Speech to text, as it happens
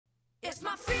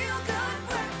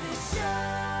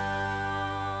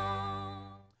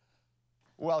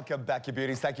Welcome back, you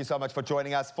beauties. Thank you so much for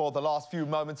joining us for the last few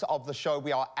moments of the show.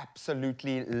 We are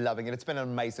absolutely loving it. It's been an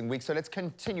amazing week, so let's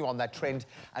continue on that trend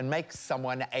and make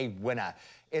someone a winner.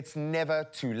 It's never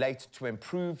too late to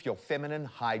improve your feminine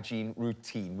hygiene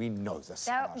routine. We know this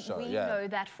on our show. We know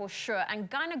that for sure. And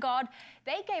GynaGuard,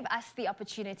 they gave us the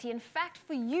opportunity, in fact,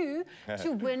 for you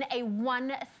to win a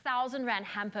 1,000 Rand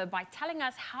hamper by telling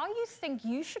us how you think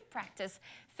you should practice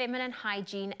feminine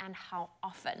hygiene and how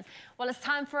often. Well, it's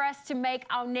time for us to make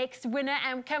our next winner.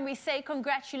 And can we say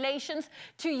congratulations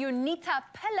to Unita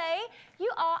Pillay?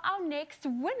 You are our next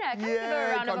winner. Can we give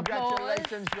her a round of applause?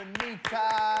 Congratulations,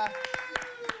 Unita.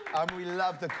 We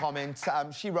love the comment.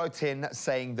 She wrote in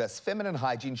saying this: feminine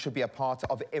hygiene should be a part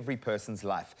of every person's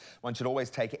life. One should always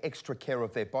take extra care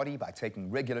of their body by taking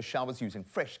regular showers, using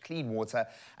fresh, clean water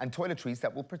and toiletries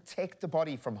that will protect the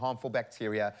body from harmful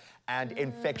bacteria and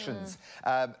infections.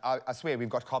 I swear we've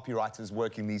got copywriters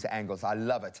working these angles. I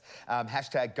love it.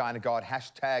 Hashtag GynaGuard,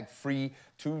 hashtag free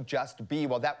to just be.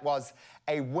 Well, that was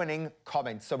a winning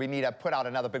comment. So we need to put out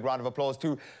another big round of applause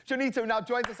to Janita, who now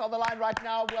joins us on the line right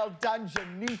now. Well done,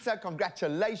 Janita.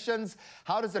 Congratulations.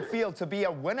 How does it feel to be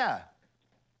a winner?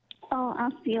 Oh, I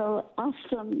feel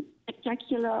awesome,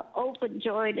 spectacular,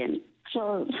 overjoyed and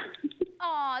thrilled.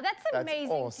 Oh, that's amazing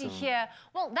awesome to hear.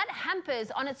 Well, that hamper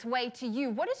is on its way to you.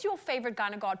 What is your favorite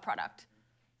GynaGuard product?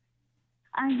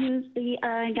 I use the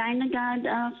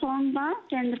GynaGuard foam bath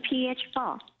and the pH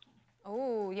bath.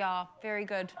 Oh, yeah, very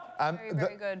good.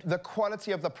 Very good. The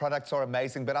quality of the products are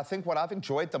amazing, but I think what I've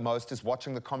enjoyed the most is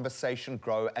watching the conversation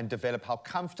grow and develop, how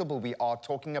comfortable we are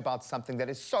talking about something that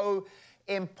is so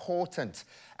important.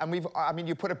 And I mean,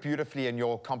 you put it beautifully in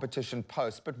your competition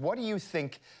post, but what do you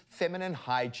think feminine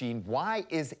hygiene, why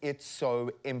is it so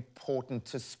important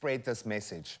to spread this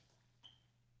message?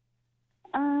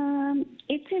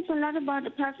 It is a lot about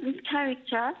the person's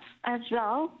character as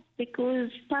well, because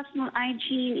personal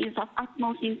hygiene is of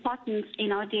utmost importance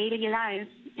in our daily lives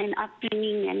and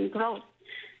upbringing and growth.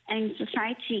 And in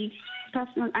society,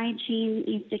 personal hygiene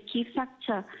is the key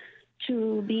factor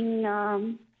to being,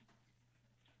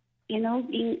 being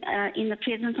in the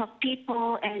presence of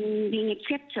people and being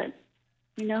accepted,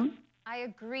 I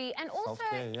agree. And also,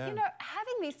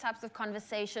 having these types of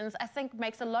conversations, I think,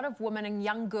 makes a lot of women and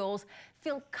young girls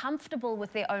feel comfortable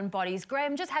with their own bodies.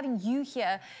 Graham, just having you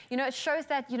here, it shows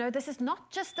that, this is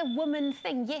not just a woman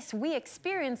thing. Yes, we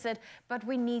experience it, but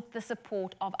we need the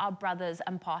support of our brothers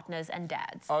and partners and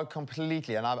dads. Oh,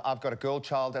 completely. And I've got a girl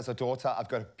child as a daughter. I've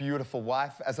got a beautiful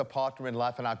wife as a partner in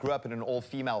life, and I grew up in an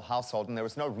all-female household, and there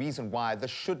is no reason why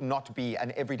this should not be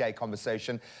an everyday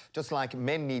conversation. Just like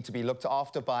men need to be looked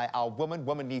after by our women,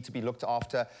 women need to be looked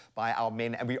after by our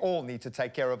men, and we all need to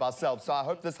take care of ourselves. So I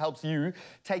hope this helps you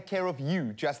take care of you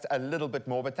just a little bit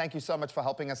more. But thank you so much for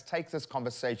helping us take this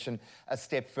conversation a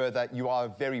step further. You are a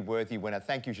very worthy winner.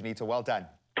 Thank you, Janita. Well done.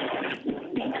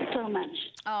 Thank you so much.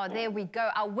 Oh, there we go.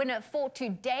 Our winner for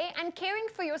today. And caring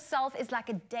for yourself is like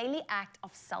a daily act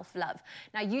of self-love.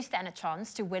 Now, you stand a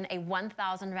chance to win a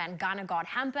 1,000 Rand GynaGuard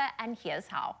hamper, and here's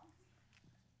how.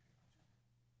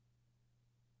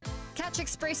 Catch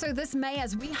Expresso this May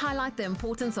as we highlight the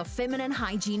importance of feminine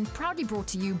hygiene, proudly brought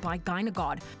to you by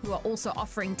GynaGuard, who are also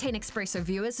offering 10 Expresso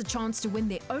viewers a chance to win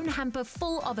their own hamper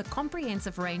full of a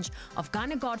comprehensive range of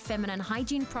GynaGuard feminine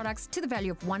hygiene products to the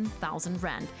value of 1,000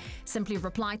 Rand. Simply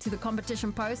reply to the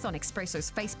competition post on Expresso's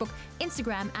Facebook,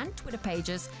 Instagram and Twitter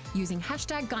pages using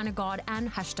hashtag GynaGuard and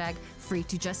hashtag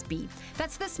 #FreeToJustBe.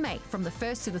 That's this May from the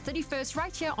 1st to the 31st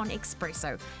right here on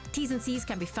Expresso. T's and C's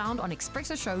can be found on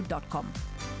expressoshow.com.